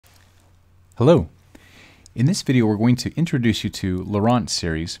Hello. In this video, we're going to introduce you to Laurent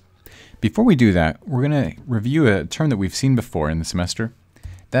Series. Before we do that, we're going to review a term that we've seen before in the semester.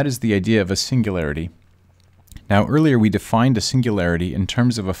 That is the idea of a singularity. Now, earlier we defined a singularity in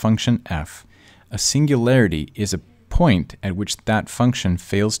terms of a function f. A singularity is a point at which that function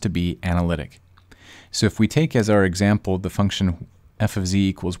fails to be analytic. So if we take as our example the function f of z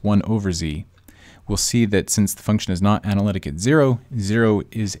equals 1 over z, we'll see that since the function is not analytic at 0, 0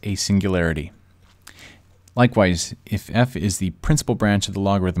 is a singularity. Likewise, if f is the principal branch of the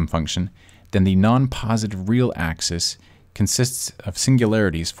logarithm function, then the non-positive real axis consists of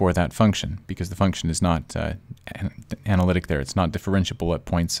singularities for that function, because the function is not analytic there. It's not differentiable at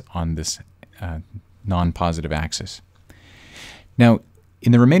points on this non-positive axis. Now,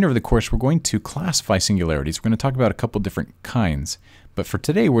 in the remainder of the course, we're going to classify singularities. We're going to talk about a couple different kinds, but for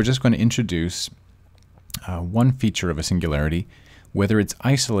today, we're just going to introduce one feature of a singularity, whether it's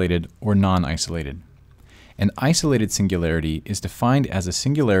isolated or non-isolated. An isolated singularity is defined as a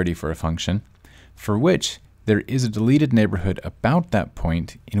singularity for a function for which there is a deleted neighborhood about that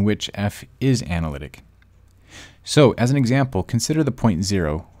point in which f is analytic. So, as an example, consider the point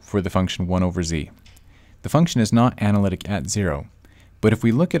 0 for the function 1 over z. The function is not analytic at 0, but if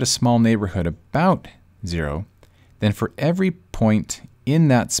we look at a small neighborhood about 0, then for every point in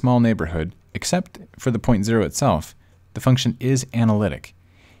that small neighborhood, except for the point 0 itself, the function is analytic,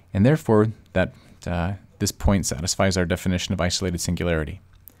 and therefore this point satisfies our definition of isolated singularity.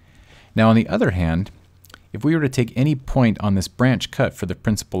 Now, on the other hand, if we were to take any point on this branch cut for the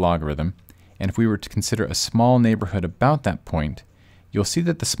principal logarithm, and if we were to consider a small neighborhood about that point, you'll see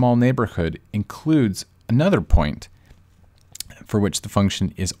that the small neighborhood includes another point for which the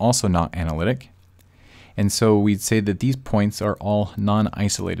function is also not analytic. And so we'd say that these points are all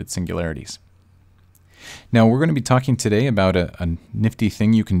non-isolated singularities. Now, we're going to be talking today about a nifty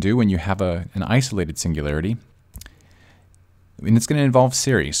thing you can do when you have an isolated singularity, and it's going to involve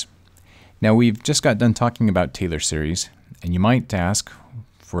series. Now, we've just got done talking about Taylor series, and you might ask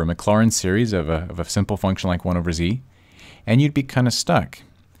for a Maclaurin series of a simple function like 1 over z, and you'd be kind of stuck.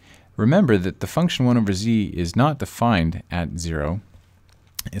 Remember that the function 1 over z is not defined at 0,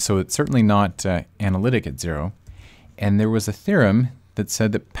 so it's certainly not analytic at 0, and there was a theorem that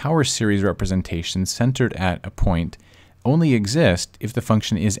said that power series representations centered at a point only exist if the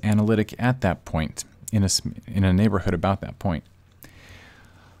function is analytic at that point, in a neighborhood about that point.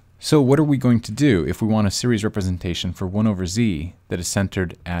 So what are we going to do if we want a series representation for 1 over z that is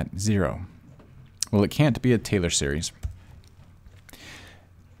centered at 0? Well, it can't be a Taylor series.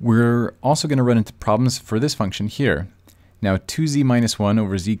 We're also going to run into problems for this function here. Now, 2z minus 1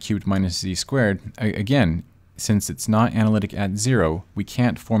 over z cubed minus z squared, again, since it's not analytic at 0, we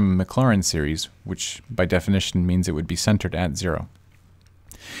can't form a Maclaurin series, which by definition means it would be centered at 0.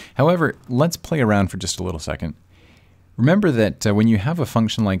 However, let's play around for just a little second. Remember that when you have a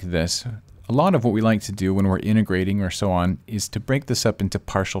function like this, a lot of what we like to do when we're integrating or so on is to break this up into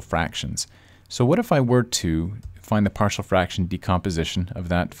partial fractions. So what if I were to find the partial fraction decomposition of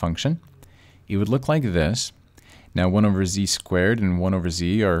that function? It would look like this. Now 1 over z squared and 1 over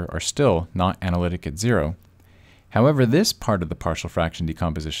z are still not analytic at 0. However, this part of the partial fraction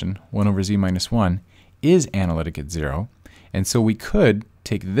decomposition, 1 over z minus 1, is analytic at 0, and so we could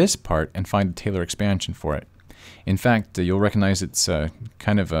take this part and find a Taylor expansion for it. In fact, you'll recognize it's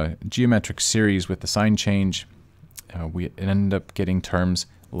kind of a geometric series with the sign change. We end up getting terms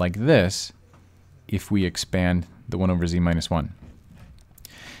like this if we expand the 1 over z minus 1.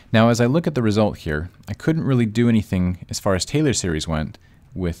 Now, as I look at the result here, I couldn't really do anything as far as Taylor series went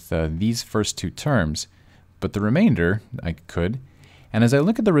with these first two terms, but the remainder I could. And as I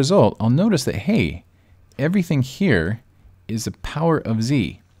look at the result, I'll notice that, hey, everything here is a power of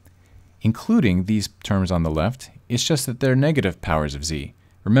z, including these terms on the left. It's just that they're negative powers of z.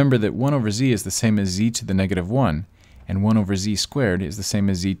 Remember that 1 over z is the same as z to the negative 1, and 1 over z squared is the same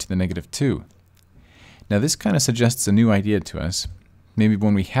as z to the negative 2. Now, this kind of suggests a new idea to us, maybe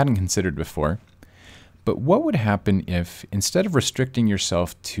one we hadn't considered before. But what would happen if, instead of restricting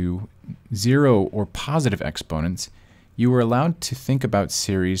yourself to 0 or positive exponents, you were allowed to think about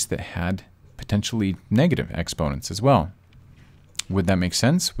series that had potentially negative exponents as well? Would that make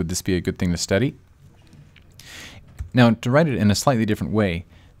sense? Would this be a good thing to study? Now, to write it in a slightly different way,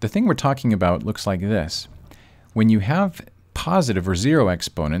 the thing we're talking about looks like this. When you have positive or 0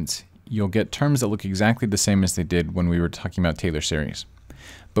 exponents, you'll get terms that look exactly the same as they did when we were talking about Taylor series.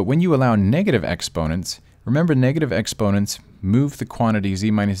 But when you allow negative exponents, remember negative exponents move the quantity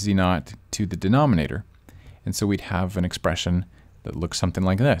z minus z naught to the denominator. And so we'd have an expression that looks something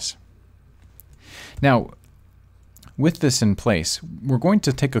like this. Now, with this in place, we're going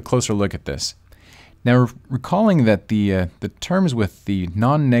to take a closer look at this. Now, recalling that the terms with the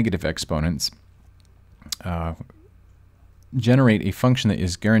non-negative exponents generate a function that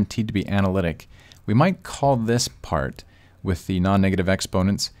is guaranteed to be analytic, we might call this part with the non-negative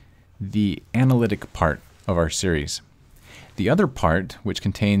exponents the analytic part of our series. The other part, which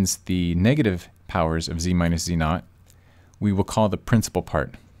contains the negative powers of z minus z naught, we will call the principal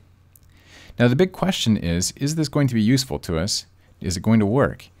part. Now the big question is this going to be useful to us? Is it going to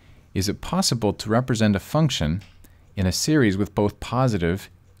work? Is it possible to represent a function in a series with both positive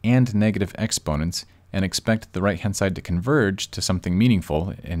and negative exponents and expect the right-hand side to converge to something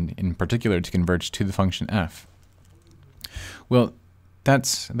meaningful, and in particular to converge to the function f? Well,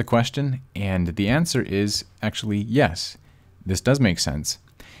 that's the question, and the answer is actually yes. This does make sense.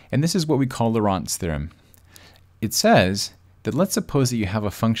 And this is what we call Laurent's theorem. It says that let's suppose that you have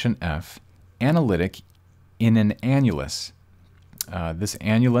a function f analytic in an annulus. This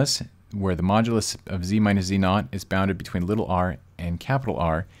annulus, where the modulus of z minus z naught is bounded between little r and capital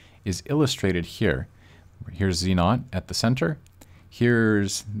R, is illustrated here. Here's z naught at the center.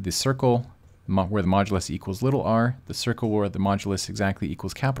 Here's the circle where the modulus equals little r, the circle where the modulus exactly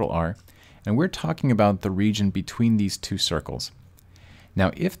equals capital R, and we're talking about the region between these two circles.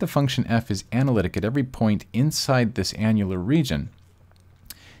 Now, if the function f is analytic at every point inside this annular region,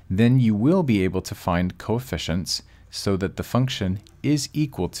 then you will be able to find coefficients so that the function is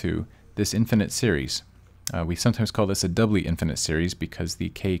equal to this infinite series. We sometimes call this a doubly infinite series because the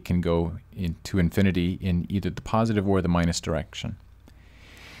k can go into infinity in either the positive or the minus direction.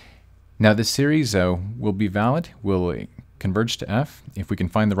 Now this series will be valid, will converge to f if we can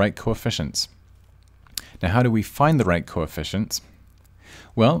find the right coefficients. Now how do we find the right coefficients?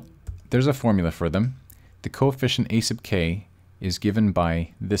 Well, there's a formula for them. The coefficient a sub k is given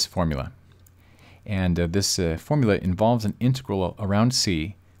by this formula. And this formula involves an integral around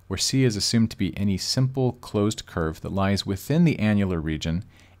c, where c is assumed to be any simple closed curve that lies within the annular region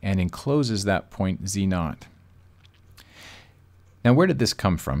and encloses that point z naught. Now where did this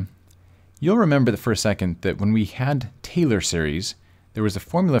come from? You'll remember for a second that when we had Taylor series, there was a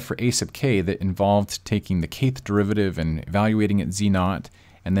formula for a sub k that involved taking the kth derivative and evaluating at z naught,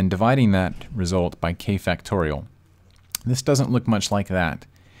 and then dividing that result by k factorial. This doesn't look much like that,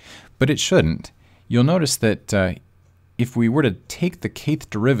 but it shouldn't. You'll notice that if we were to take the kth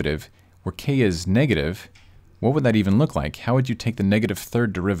derivative, where k is negative, what would that even look like? How would you take the negative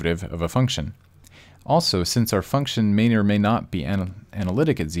third derivative of a function? Also, since our function may or may not be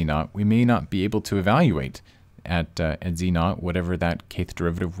analytic at z naught, we may not be able to evaluate at z naught whatever that kth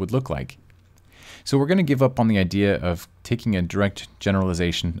derivative would look like. So we're going to give up on the idea of taking a direct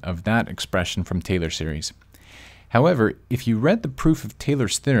generalization of that expression from Taylor series. However, if you read the proof of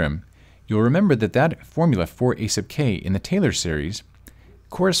Taylor's theorem, you'll remember that that formula for a sub k in the Taylor series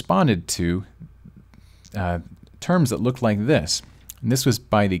corresponded to terms that looked like this. And this was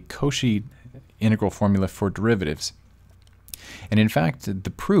by the Cauchy integral formula for derivatives. And in fact,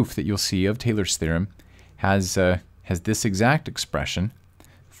 the proof that you'll see of Taylor's theorem has this exact expression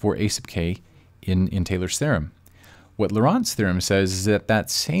for a sub k in Taylor's theorem. What Laurent's theorem says is that that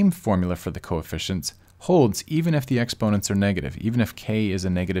same formula for the coefficients holds even if the exponents are negative, even if k is a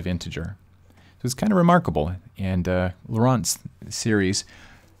negative integer. So it's kind of remarkable. And Laurent's series,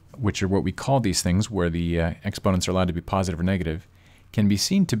 which are what we call these things, where the exponents are allowed to be positive or negative, can be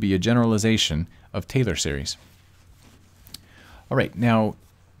seen to be a generalization of Taylor series. All right, now,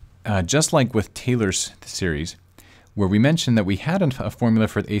 just like with Taylor's series, where we mentioned that we had a formula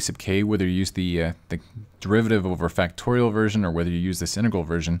for a sub k, whether you use the derivative over factorial version or whether you use this integral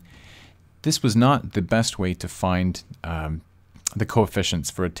version, this was not the best way to find the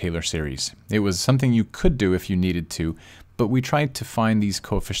coefficients for a Taylor series. It was something you could do if you needed to, but we tried to find these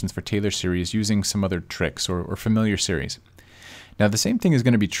coefficients for Taylor series using some other tricks or familiar series. Now the same thing is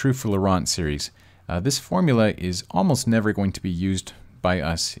going to be true for Laurent series. This formula is almost never going to be used by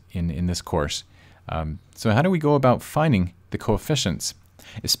us in this course. So how do we go about finding the coefficients?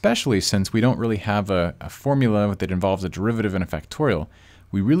 Especially since we don't really have a formula that involves a derivative and a factorial.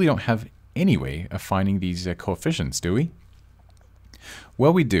 We really don't have any way of finding these coefficients, do we?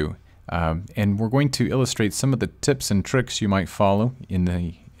 Well, we do. And we're going to illustrate some of the tips and tricks you might follow in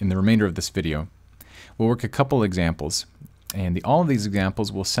the remainder of this video. We'll work a couple examples. And all of these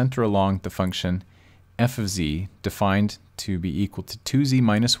examples will center along the function f of z, defined to be equal to 2z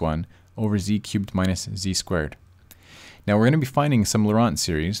minus 1 over z cubed minus z squared. Now we're going to be finding some Laurent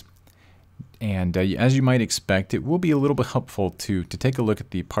series, and as you might expect, it will be a little bit helpful to take a look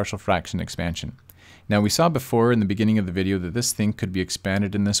at the partial fraction expansion. Now we saw before in the beginning of the video that this thing could be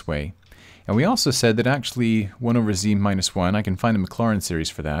expanded in this way, And we also said that actually 1 over z minus 1, I can find the Laurent series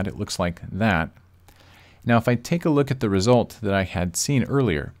for that. It looks like that. Now if I take a look at the result that I had seen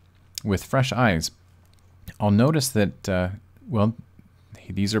earlier with fresh eyes, I'll notice that, well,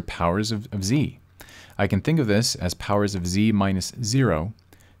 these are powers of z. I can think of this as powers of z minus 0.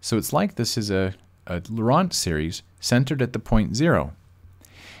 So it's like this is a Laurent series centered at the point 0.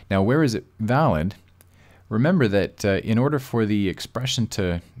 Now where is it valid? Remember that in order for the expression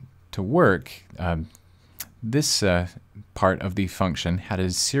to work, this part of the function had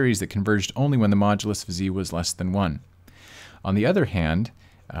a series that converged only when the modulus of z was less than 1. On the other hand,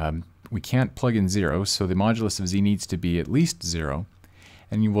 we can't plug in 0, so the modulus of z needs to be at least 0.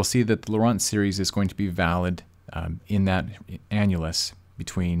 And you will see that the Laurent series is going to be valid in that annulus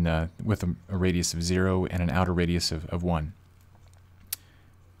between with a radius of 0 and an outer radius of 1.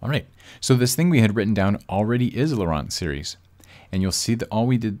 All right, so this thing we had written down already is a Laurent series. And you'll see that all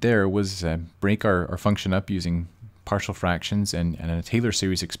we did there was break our function up using partial fractions and a Taylor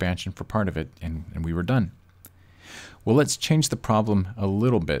series expansion for part of it, and we were done. Well, let's change the problem a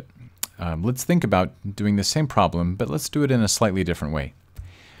little bit. Let's think about doing the same problem, but let's do it in a slightly different way.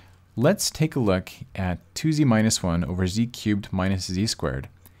 Let's take a look at 2z minus 1 over z cubed minus z squared,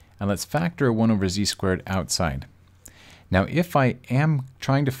 and let's factor 1 over z squared outside. Now, if I am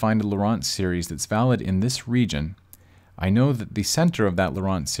trying to find a Laurent series that's valid in this region, I know that the center of that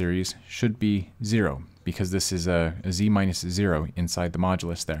Laurent series should be 0, because this is a z minus 0 inside the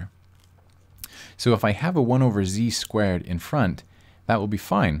modulus there. So if I have a 1 over z squared in front, that will be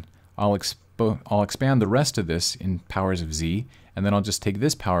fine. I'll expand the rest of this in powers of z, and then I'll just take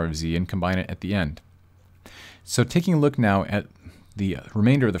this power of z and combine it at the end. So taking a look now at the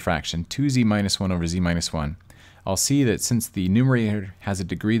remainder of the fraction, 2z minus 1 over z minus 1, I'll see that since the numerator has a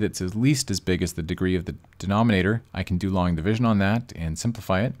degree that's at least as big as the degree of the denominator, I can do long division on that and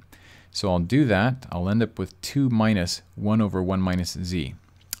simplify it. So I'll do that. I'll end up with 2 minus 1 over 1 minus z.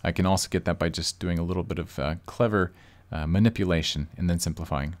 I can also get that by just doing a little bit of clever manipulation and then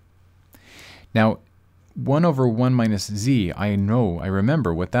simplifying. Now, 1 over 1 minus z, I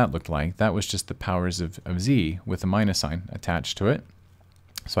remember what that looked like. That was just the powers of z with a minus sign attached to it.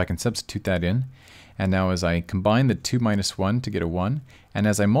 So I can substitute that in. And now as I combine the 2 minus 1 to get a 1, and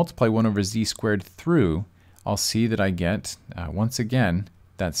as I multiply 1 over z squared through, I'll see that I get, once again,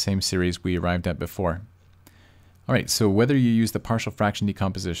 that same series we arrived at before. All right, so whether you use the partial fraction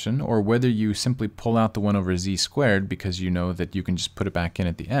decomposition or whether you simply pull out the 1 over z squared because you know that you can just put it back in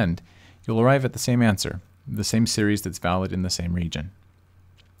at the end, you'll arrive at the same answer, the same series that's valid in the same region.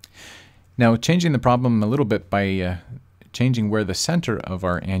 Now, changing the problem a little bit by changing where the center of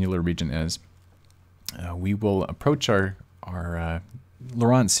our annular region is, we will approach our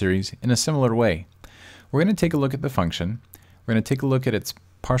Laurent series in a similar way. We're going to take a look at the function. We're going to take a look at its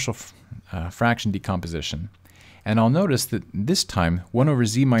partial fraction decomposition. And I'll notice that this time 1 over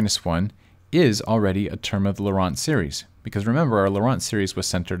z minus 1 is already a term of the Laurent series. Because remember, our Laurent series was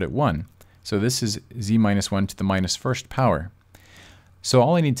centered at 1. So this is z minus 1 to the minus first power. So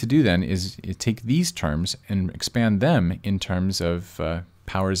all I need to do then is take these terms and expand them in terms of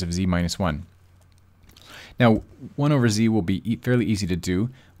powers of z minus 1. Now, 1 over z will be fairly easy to do.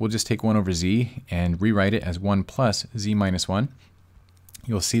 We'll just take 1 over z and rewrite it as 1 plus z minus 1.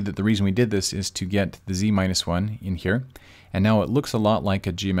 You'll see that the reason we did this is to get the z minus 1 in here. And now it looks a lot like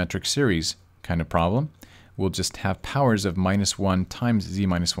a geometric series kind of problem. We'll just have powers of minus 1 times z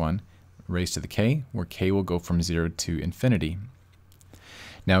minus 1 raised to the k, where k will go from 0 to infinity.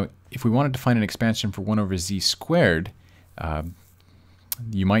 Now, if we wanted to find an expansion for 1 over z squared,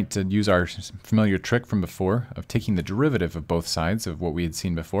 you might use our familiar trick from before of taking the derivative of both sides of what we had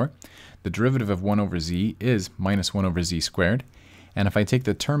seen before. The derivative of 1 over z is minus 1 over z squared. And if I take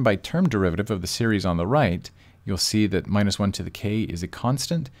the term-by-term derivative of the series on the right, you'll see that minus 1 to the k is a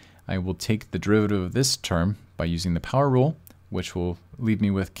constant. I will take the derivative of this term by using the power rule, which will leave me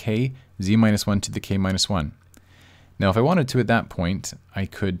with k z minus 1 to the k minus 1. Now, if I wanted to at that point, I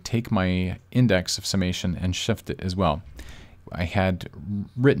could take my index of summation and shift it as well. I had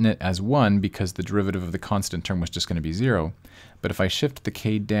written it as 1 because the derivative of the constant term was just going to be 0. But if I shift the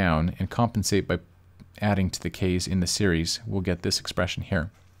k down and compensate by adding to the k's in the series, we'll get this expression here.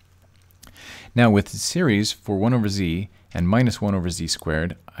 Now with the series for 1 over z and minus 1 over z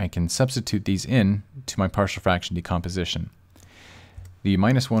squared, I can substitute these in to my partial fraction decomposition. The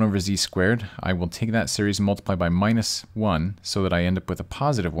minus 1 over z squared, I will take that series and multiply by minus 1 so that I end up with a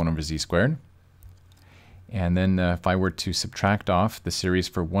positive 1 over z squared. And then if I were to subtract off the series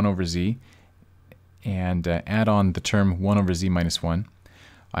for 1 over z and add on the term 1 over z minus 1,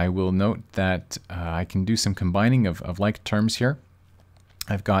 I will note that I can do some combining of like terms here.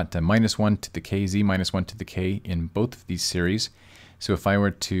 I've got minus 1 to the k, z minus 1 to the k in both of these series. So if I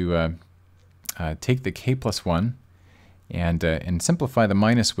were to take the k plus 1 and simplify the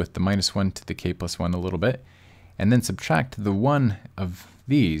minus with the minus 1 to the k plus 1 a little bit, and then subtract the 1 of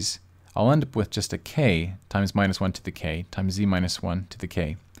these, I'll end up with just a k times minus 1 to the k times z minus 1 to the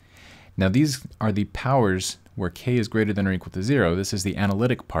k. Now these are the powers where k is greater than or equal to 0. This is the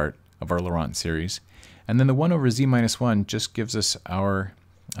analytic part of our Laurent series. And then the 1 over z minus 1 just gives us our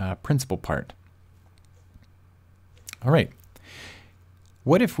principal part. All right.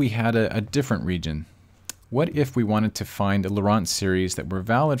 What if we had a different region? What if we wanted to find a Laurent series that were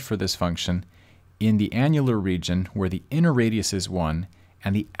valid for this function in the annular region where the inner radius is 1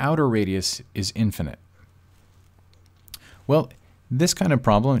 and the outer radius is infinite? Well, this kind of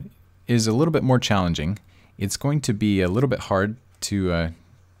problem is a little bit more challenging. It's going to be a little bit hard to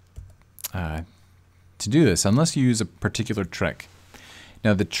do this unless you use a particular trick.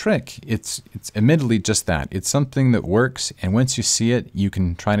 Now the trick, it's admittedly just that. It's something that works, and once you see it, you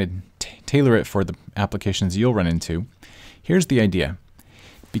can try to tailor it for the applications you'll run into. Here's the idea.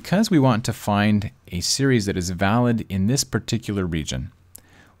 Because we want to find a series that is valid in this particular region,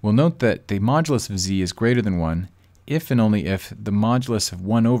 we'll note that the modulus of z is greater than 1 if and only if the modulus of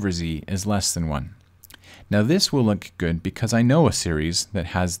 1 over z is less than 1. Now this will look good because I know a series that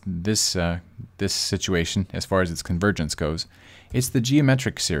has this situation as far as its convergence goes. It's the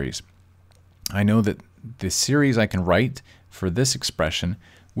geometric series. I know that the series I can write for this expression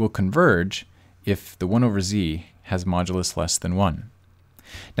will converge if the 1 over z has modulus less than 1.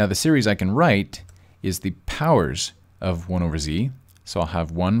 Now the series I can write is the powers of 1 over z. So I'll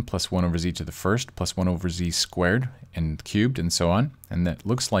have 1 plus 1 over z to the first plus 1 over z squared and cubed and so on. And that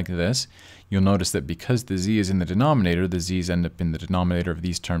looks like this. You'll notice that because the z is in the denominator, the z's end up in the denominator of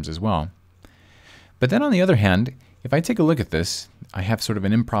these terms as well. But then on the other hand, if I take a look at this, I have sort of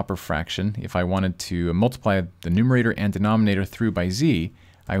an improper fraction. If I wanted to multiply the numerator and denominator through by z,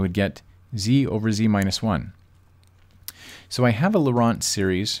 I would get z over z minus 1. So I have a Laurent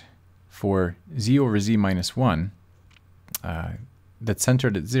series for z over z minus 1 that's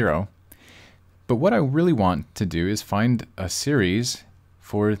centered at 0. But what I really want to do is find a series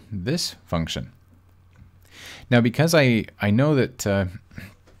for this function. Now because I know that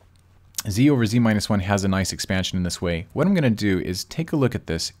z over z minus 1 has a nice expansion in this way, what I'm going to do is take a look at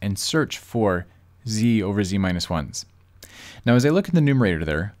this and search for z over z minus 1s. Now as I look at the numerator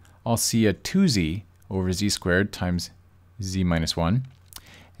there, I'll see a 2z over z squared times z minus 1.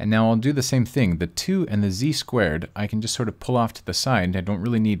 And now I'll do the same thing. The 2 and the z squared I can just sort of pull off to the side. I don't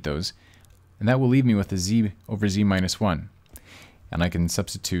really need those. And that will leave me with a z over z minus 1. And I can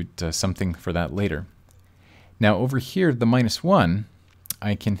substitute something for that later. Now over here, the minus 1,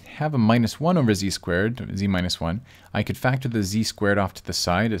 I can have a minus 1 over z squared, z minus 1. I could factor the z squared off to the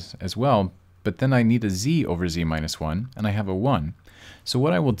side as well, but then I need a z over z minus 1, and I have a 1. So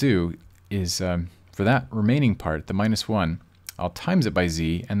what I will do is, for that remaining part, the minus 1, I'll times it by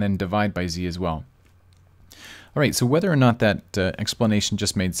z and then divide by z as well. All right, so whether or not that explanation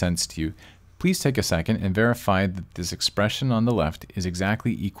just made sense to you, please take a second and verify that this expression on the left is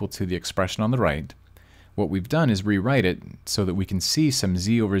exactly equal to the expression on the right. What we've done is rewrite it so that we can see some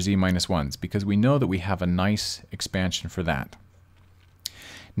z over z minus 1s, because we know that we have a nice expansion for that.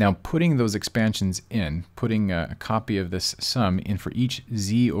 Now putting those expansions in, putting a copy of this sum in for each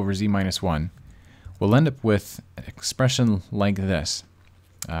z over z minus 1, we'll end up with an expression like this.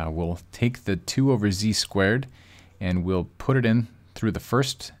 We'll take the 2 over z squared and we'll put it in through the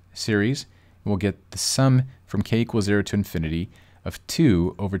first series. We'll get the sum from k equals 0 to infinity of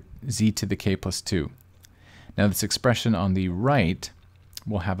 2 over z to the k plus 2. Now this expression on the right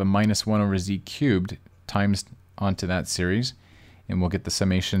will have a minus 1 over z cubed times onto that series, and we'll get the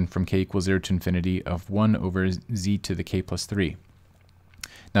summation from k equals 0 to infinity of 1 over z to the k plus 3.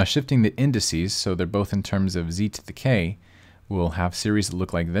 Now shifting the indices so they're both in terms of z to the k, we'll have series that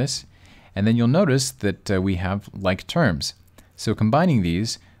look like this, and then you'll notice that we have like terms. So combining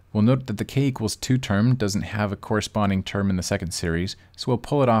these, we'll note that the k equals 2 term doesn't have a corresponding term in the second series, so we'll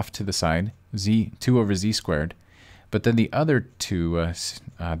pull it off to the side, 2 over z squared. But then the other two,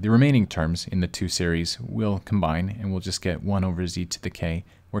 the remaining terms in the two series will combine, and we'll just get 1 over z to the k,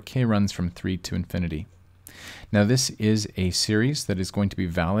 where k runs from 3 to infinity. Now this is a series that is going to be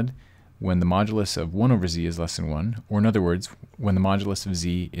valid when the modulus of 1 over z is less than 1, or in other words, when the modulus of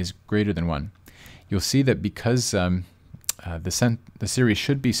z is greater than 1. You'll see that because the series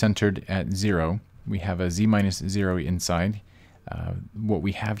should be centered at 0, we have a z minus 0 inside. What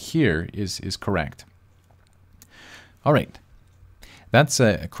we have here is correct. All right, that's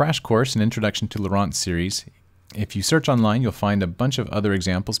a crash course, an introduction to Laurent series. If you search online, you'll find a bunch of other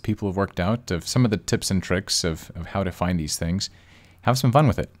examples people have worked out of some of the tips and tricks of how to find these things. Have some fun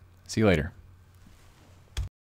with it. See you later.